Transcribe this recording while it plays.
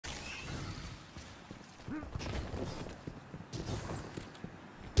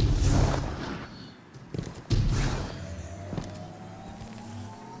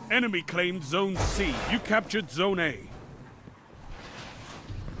Enemy claimed Zone C. You captured Zone A.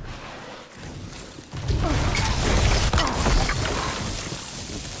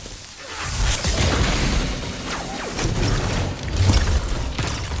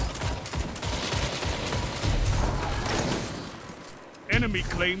 Enemy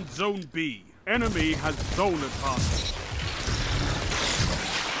claimed Zone B. Enemy has zone advantage.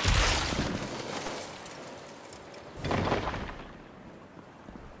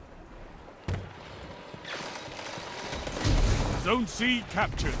 Zone C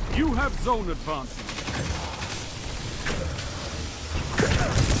captured. You have zone advantage.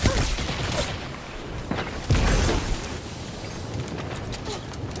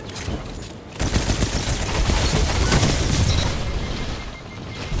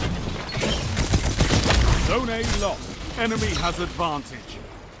 Zone A lost. Enemy has advantage.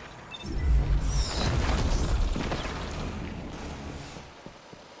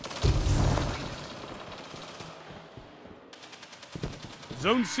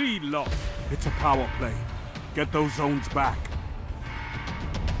 Zone C lost. It's a power play. Get those zones back.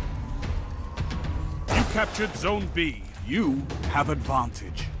 You captured Zone B. You have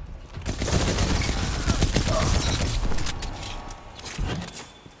advantage.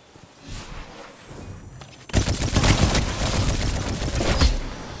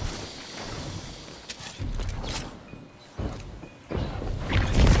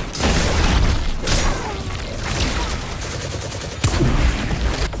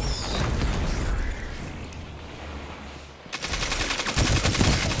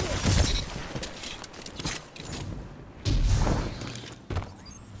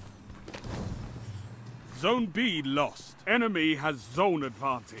 Zone B lost. Enemy has zone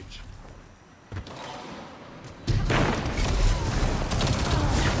advantage.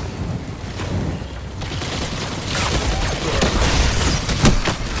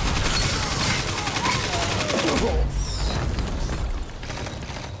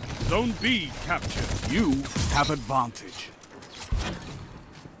 Zone B captured. You have advantage.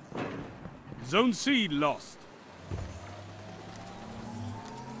 Zone C lost.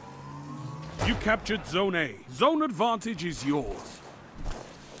 You captured Zone A. Zone advantage is yours.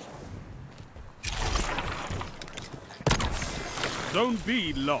 Zone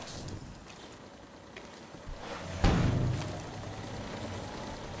B lost.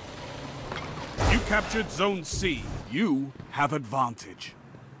 You captured Zone C. You have advantage.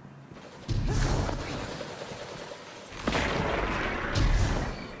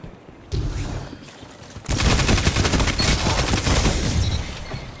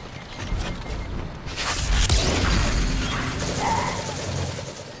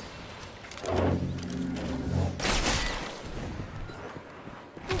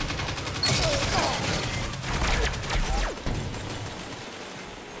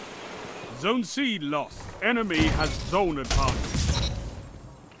 Zone C lost. Enemy has zone advantage.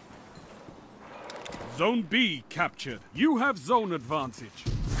 Zone B captured. You have zone advantage.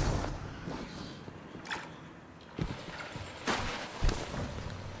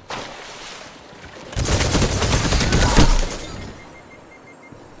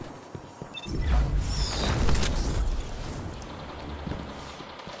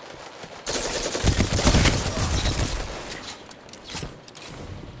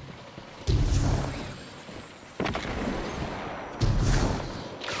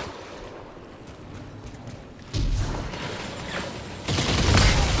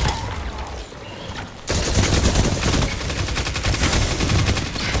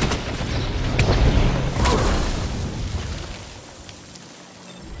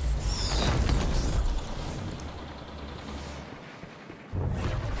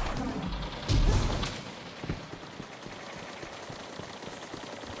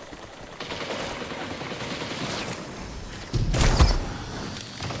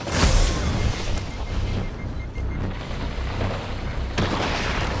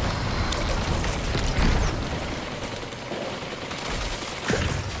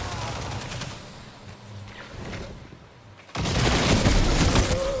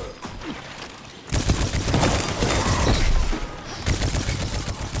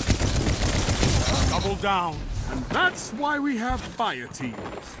 Down. And that's why we have fire teams.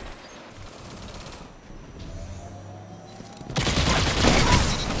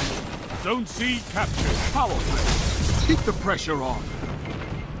 Zone C captured. Power play. Keep the pressure on.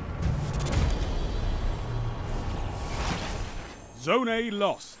 Zone A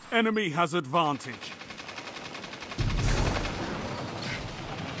lost. Enemy has advantage.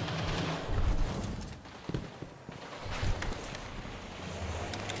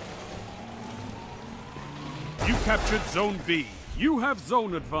 captured Zone B. You have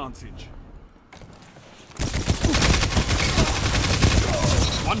zone advantage.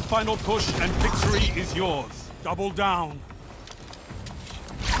 One final push and victory is yours. Double down.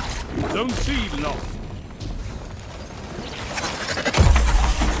 Zone C lost.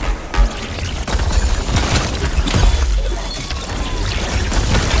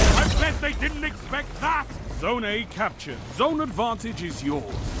 I bet they didn't expect that! Zone A captured. Zone advantage is yours.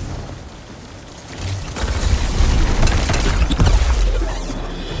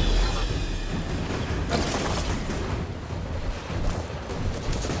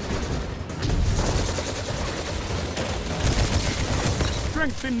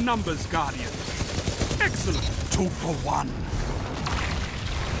 Strength in numbers, Guardian. Excellent. 2 for 1.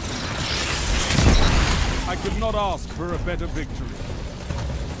 I could not ask for a better victory.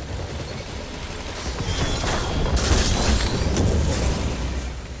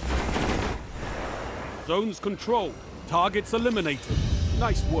 Zones controlled. Targets eliminated.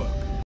 Nice work.